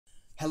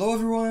Hello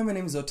everyone, my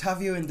name is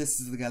Otavio and this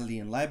is the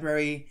Galilean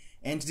Library,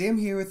 and today I'm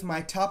here with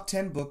my top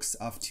 10 books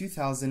of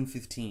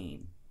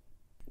 2015.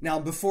 Now,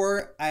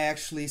 before I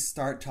actually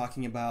start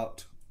talking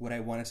about what I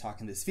want to talk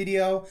in this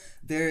video,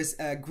 there's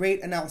a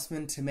great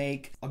announcement to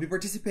make. I'll be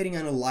participating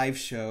on a live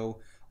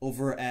show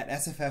over at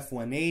SFF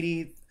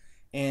 180,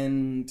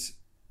 and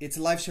it's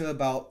a live show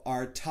about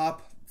our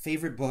top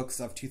favorite books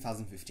of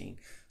 2015.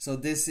 So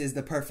this is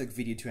the perfect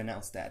video to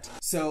announce that.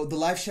 So the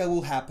live show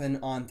will happen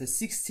on the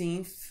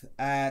 16th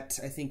at,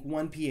 I think,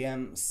 1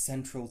 p.m.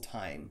 Central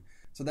Time.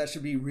 So that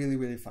should be really,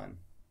 really fun.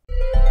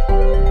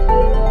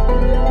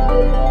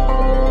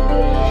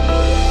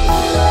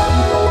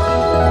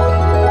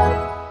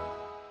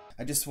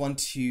 I just want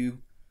to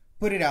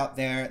put it out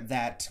there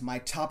that my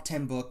top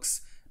 10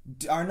 books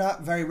are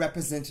not very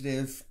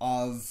representative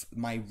of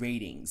my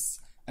ratings.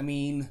 I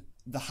mean,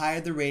 the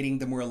higher the rating,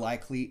 the more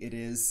likely it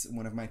is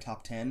one of my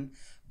top 10.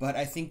 But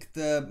I think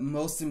the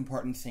most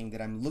important thing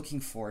that I'm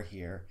looking for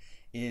here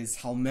is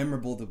how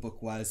memorable the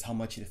book was, how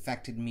much it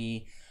affected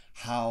me,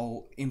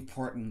 how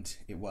important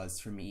it was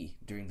for me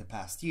during the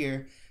past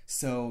year.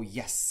 So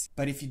yes,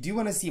 but if you do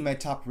want to see my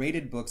top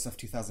rated books of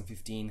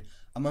 2015,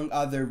 among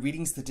other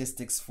reading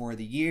statistics for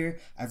the year,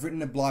 I've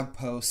written a blog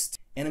post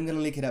and I'm going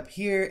to link it up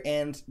here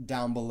and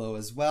down below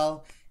as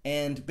well.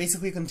 And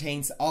basically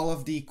contains all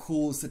of the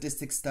cool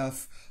statistic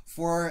stuff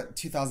for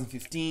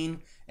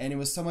 2015, and it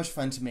was so much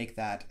fun to make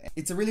that.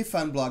 It's a really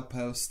fun blog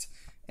post,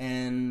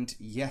 and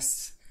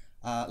yes,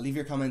 leave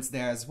your comments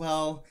there as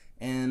well,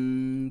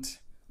 and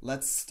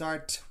let's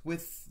start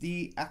with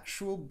the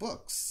actual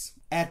books.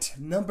 At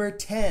number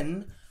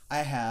 10, I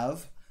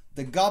have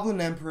The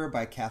Goblin Emperor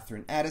by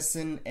Catherine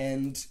Addison,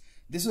 and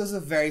this was a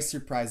very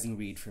surprising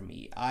read for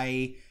me.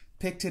 I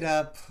picked it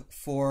up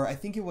for, I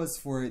think it was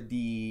for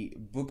the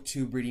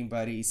BookTube Reading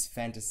Buddies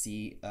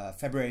Fantasy,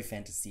 February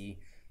Fantasy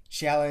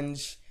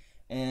Challenge,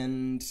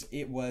 and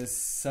it was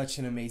such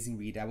an amazing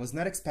read. I was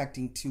not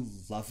expecting to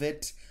love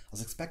it. I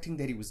was expecting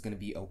that it was going to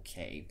be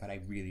okay, but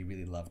I really,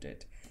 really loved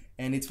it.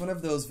 And it's one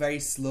of those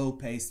very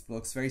slow-paced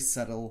books, very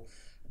subtle,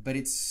 but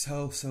it's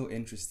so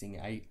interesting.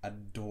 I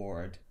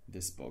adored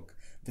this book.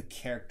 The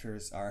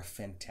characters are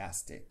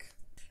fantastic.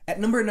 At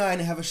number 9,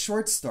 I have a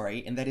short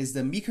story, and that is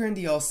The Meeker and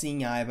the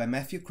All-Seeing Eye by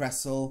Matthew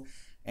Kressel,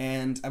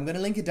 and I'm going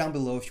to link it down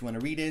below if you want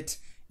to read it.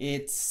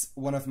 It's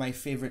one of my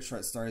favorite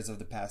short stories of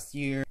the past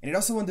year, and it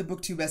also won the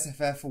BookTube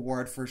SFF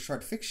Award for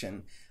Short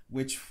Fiction,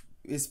 which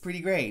is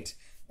pretty great.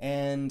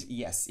 And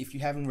yes, if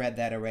you haven't read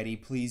that already,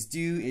 please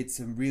do.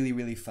 It's a really,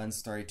 really fun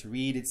story to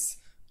read. It's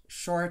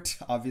short,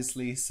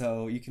 obviously,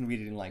 so you can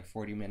read it in like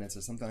 40 minutes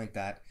or something like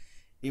that.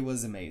 It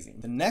was amazing.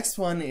 The next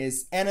one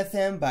is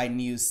Anathem by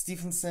Neil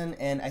Stephenson,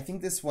 and I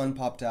think this one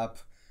popped up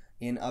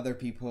in other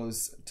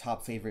people's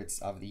top favorites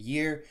of the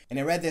year. And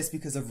I read this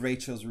because of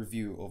Rachel's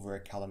review over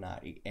at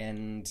Kalanari,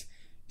 and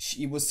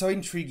it was so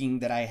intriguing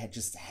that I had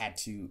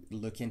to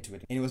look into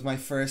it. And it was my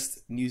first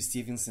Neil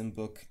Stephenson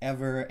book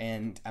ever,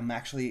 and I'm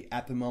actually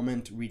at the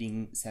moment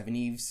reading Seven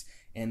Eves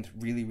and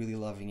really, really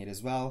loving it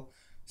as well.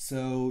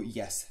 So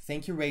yes,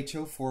 thank you,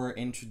 Rachel, for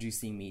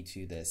introducing me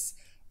to this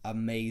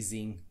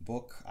amazing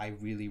book. I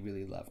really,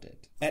 really loved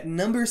it. At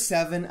number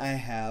 7, I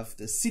have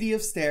The City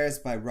of Stairs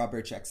by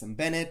Robert Jackson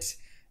Bennett,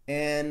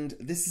 and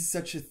this is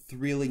such a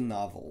thrilling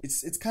novel.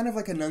 It's kind of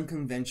like an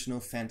unconventional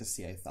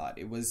fantasy, I thought.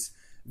 It was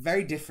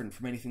very different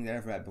from anything that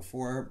I've read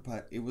before,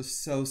 but it was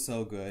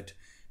so good,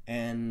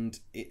 and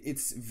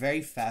it's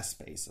very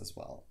fast-paced as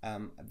well.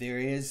 There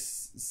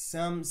is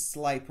some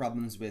slight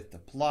problems with the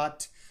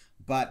plot,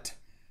 but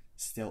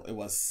still, it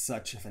was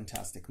such a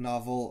fantastic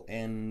novel,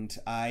 and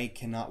I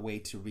cannot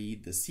wait to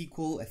read the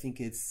sequel. I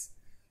think it's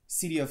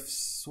City of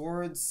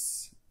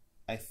Swords,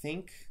 I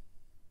think,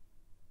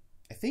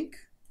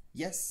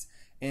 yes,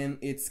 and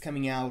it's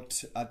coming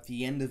out at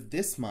the end of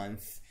this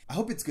month. I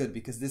hope it's good,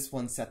 because this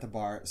one set the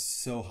bar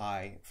so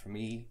high for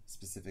me,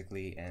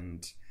 specifically,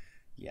 and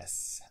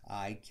yes,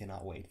 I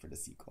cannot wait for the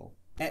sequel.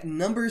 At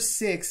number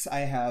 6, I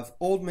have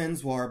Old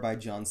Man's War by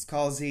John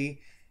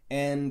Scalzi.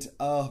 And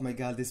oh my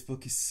god, this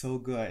book is so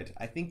good.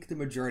 I think the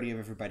majority of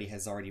everybody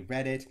has already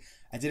read it.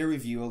 I did a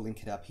review, I'll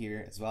link it up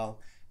here as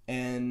well.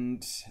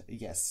 And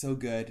yes, so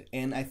good.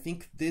 And I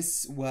think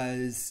this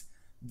was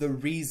the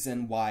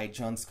reason why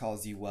John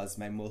Scalzi was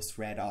my most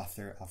read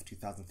author of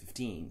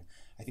 2015.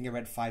 I think I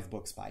read 5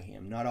 books by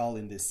him. Not all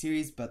in this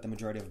series, but the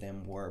majority of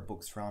them were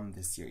books from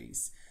this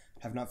series.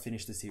 I have not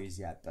finished the series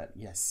yet, but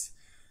yes.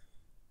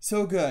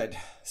 So good.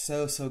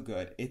 So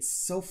good. It's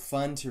so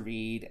fun to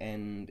read,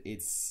 and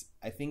it's,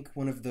 I think,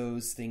 one of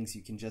those things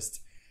you can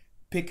just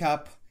pick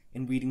up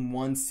and read in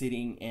one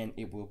sitting, and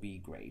it will be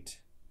great.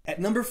 At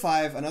number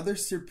 5, another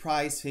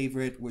surprise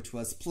favorite, which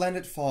was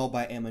Planetfall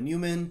by Emma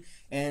Newman.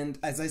 And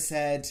as I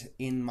said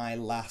in my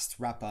last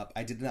wrap-up,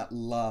 I did not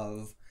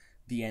love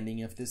the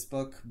ending of this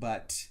book,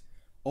 but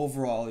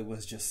overall it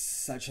was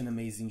just such an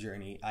amazing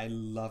journey. I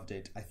loved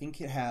it. I think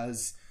it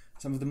has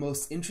some of the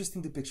most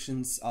interesting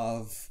depictions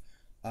of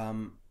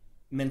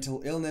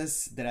mental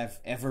illness that I've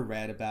ever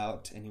read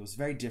about, and it was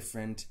very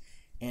different,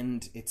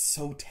 and it's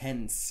so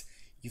tense.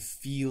 You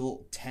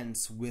feel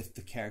tense with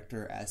the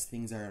character as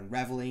things are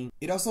unraveling.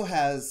 It also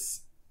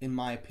has, in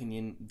my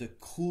opinion, the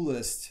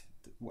coolest,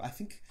 I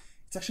think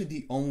it's actually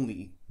the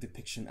only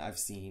depiction I've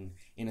seen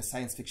in a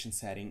science fiction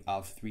setting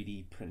of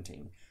 3D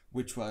printing,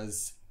 which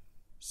was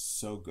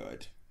so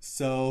good.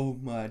 So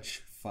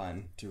much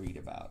fun to read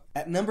about.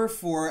 At number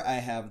 4, I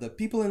have The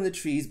People in the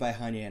Trees by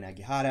Hanya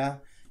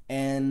Nagihara,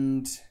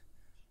 and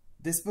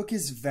this book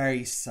is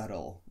very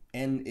subtle,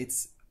 and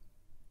it's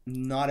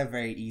not a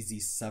very easy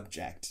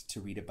subject to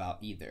read about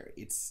either.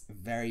 It's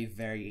very,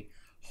 very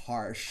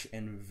harsh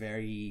and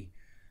very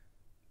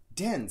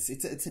dense.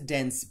 It's a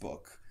dense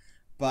book,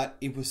 but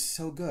it was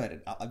so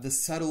good. The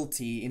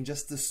subtlety in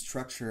just the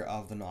structure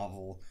of the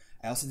novel.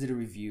 I also did a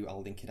review,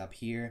 I'll link it up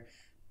here.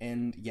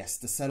 And yes,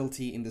 the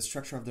subtlety in the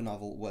structure of the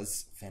novel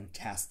was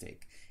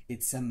fantastic.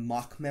 It's a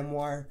mock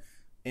memoir,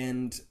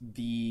 and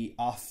the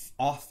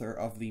author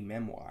of the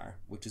memoir,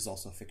 which is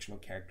also a fictional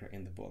character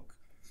in the book,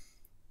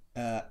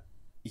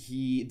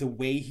 the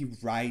way he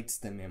writes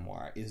the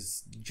memoir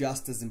is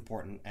just as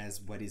important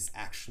as what is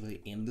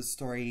actually in the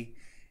story,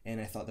 and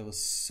I thought that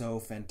was so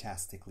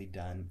fantastically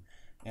done.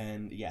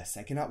 And yes,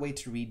 I cannot wait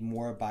to read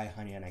more by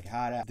Hanya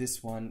Nagihara.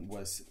 This one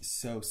was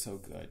so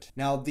good.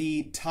 Now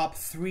the top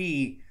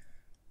 3,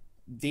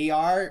 they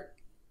are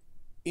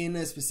in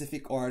a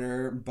specific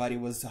order, but it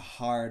was a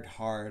hard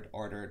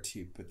order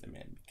to put them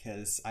in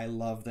because I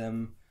love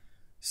them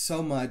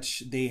so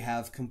much. They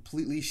have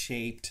completely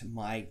shaped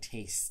my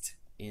taste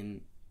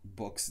in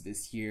books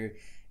this year,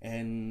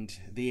 and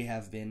they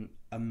have been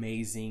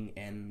amazing.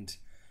 And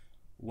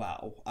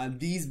wow,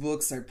 these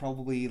books are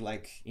probably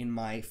like in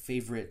my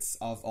favorites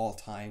of all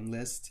time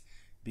list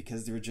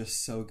because they're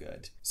just so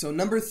good. So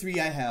number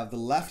 3, I have The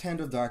Left Hand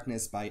of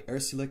Darkness by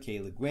Ursula K.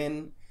 Le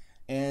Guin,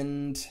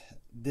 and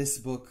this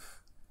book,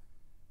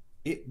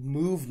 it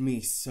moved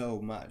me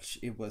so much.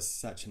 It was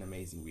such an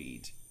amazing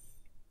read.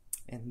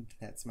 And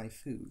that's my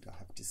food. I'll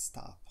have to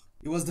stop.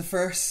 It was the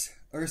first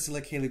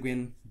Ursula K. Le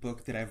Guin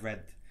book that I've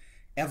read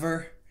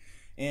ever,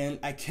 and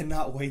I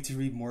cannot wait to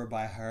read more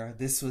by her.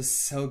 This was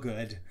so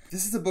good.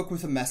 This is a book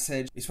with a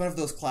message. It's one of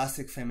those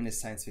classic feminist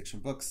science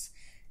fiction books,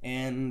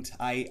 and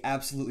I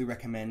absolutely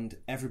recommend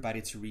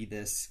everybody to read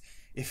this,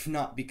 if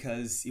not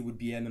because it would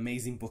be an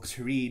amazing book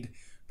to read,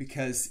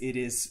 because it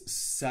is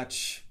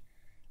such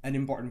an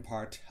important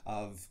part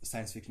of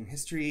science fiction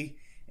history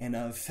and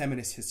of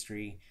feminist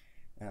history,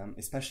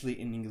 especially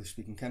in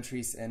English-speaking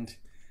countries. And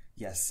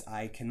yes,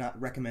 I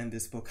cannot recommend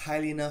this book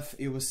highly enough.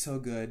 It was so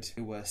good.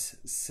 It was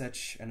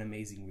such an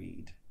amazing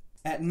read.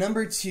 At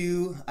number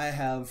 2, I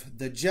have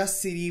The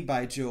Just City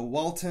by Jo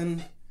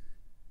Walton.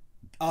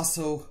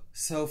 Also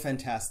so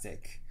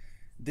fantastic.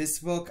 This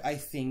book, I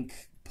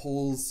think,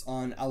 pulls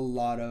on a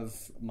lot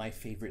of my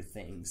favorite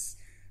things.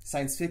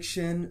 Science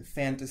fiction,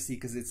 fantasy,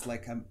 because it's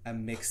like a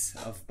mix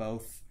of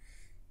both,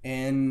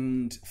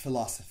 and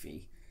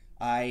philosophy.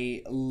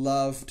 I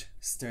loved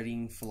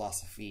studying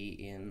philosophy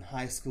in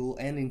high school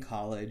and in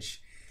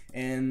college,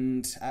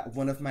 and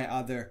one of my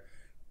other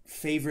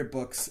favorite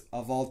books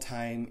of all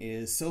time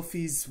is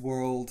Sophie's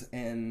World,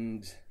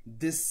 and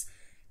this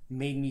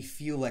made me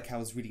feel like I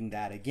was reading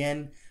that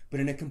again,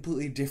 but in a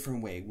completely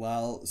different way.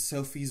 While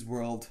Sophie's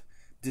World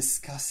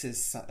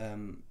discusses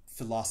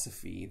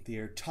philosophy,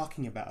 they're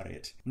talking about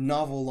it,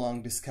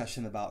 novel-long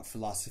discussion about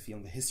philosophy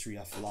and the history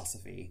of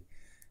philosophy.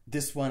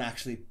 This one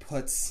actually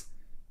puts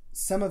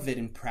some of it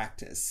in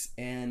practice,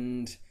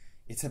 and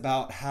it's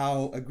about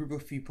how a group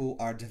of people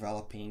are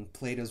developing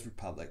Plato's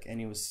Republic, and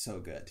it was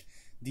so good.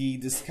 The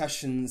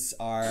discussions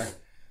are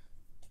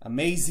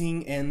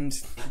amazing, and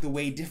the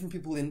way different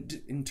people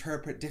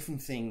interpret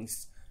different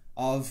things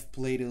of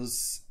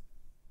Plato's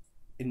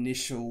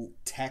initial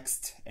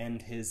text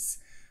and his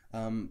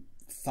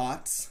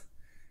thoughts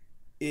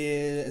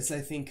is,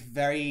 I think,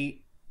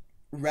 very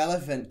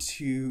relevant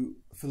to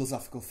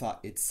philosophical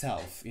thought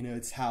itself. You know,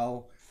 it's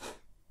how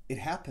it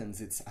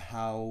happens. It's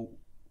how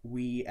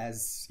we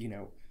as,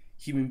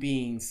 human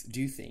beings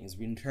do things.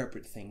 We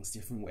interpret things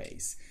different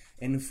ways.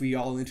 And if we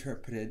all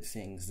interpreted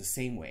things the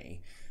same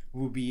way, it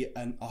would be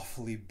an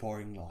awfully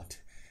boring lot.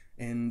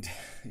 And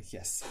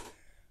yes,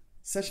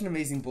 such an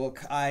amazing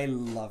book. I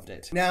loved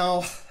it.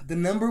 Now, the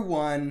number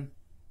 1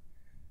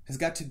 has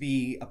got to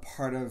be a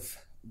part of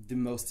the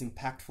most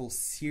impactful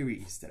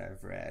series that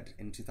I've read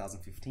in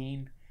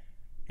 2015,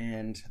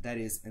 and that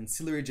is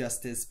Ancillary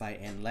Justice by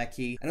Ann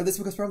Leckie. I know this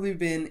book has probably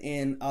been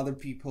in other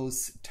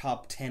people's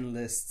top 10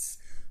 lists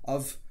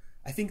of,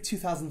 I think,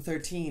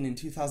 2013 and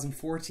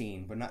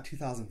 2014, but not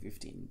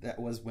 2015. That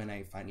was when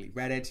I finally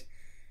read it.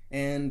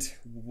 And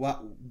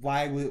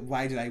why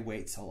did I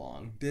wait so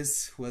long?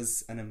 This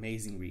was an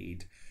amazing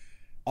read.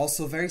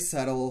 Also very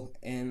subtle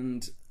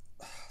and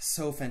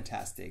so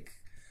fantastic.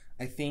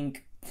 I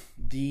think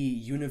the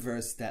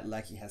universe that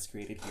Leckie has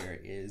created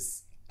here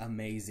is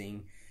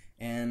amazing,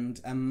 and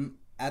I'm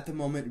at the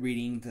moment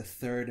reading the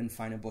 3rd and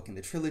final book in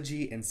the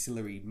trilogy,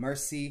 Ancillary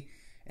Mercy,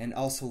 and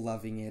also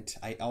loving it.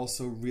 I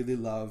also really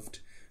loved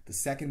the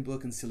 2nd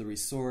book, Ancillary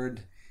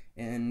Sword,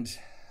 and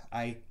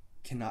I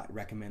cannot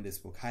recommend this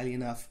book highly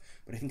enough,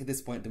 but I think at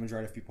this point the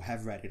majority of people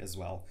have read it as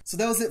well. So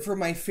that was it for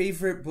my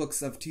favorite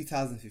books of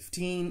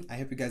 2015. I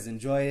hope you guys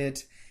enjoyed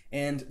it,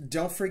 and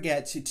don't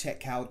forget to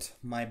check out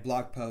my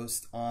blog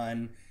post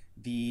on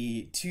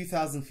the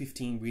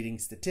 2015 reading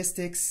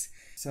statistics.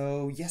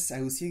 So yes,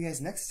 I will see you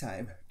guys next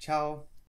time. Ciao!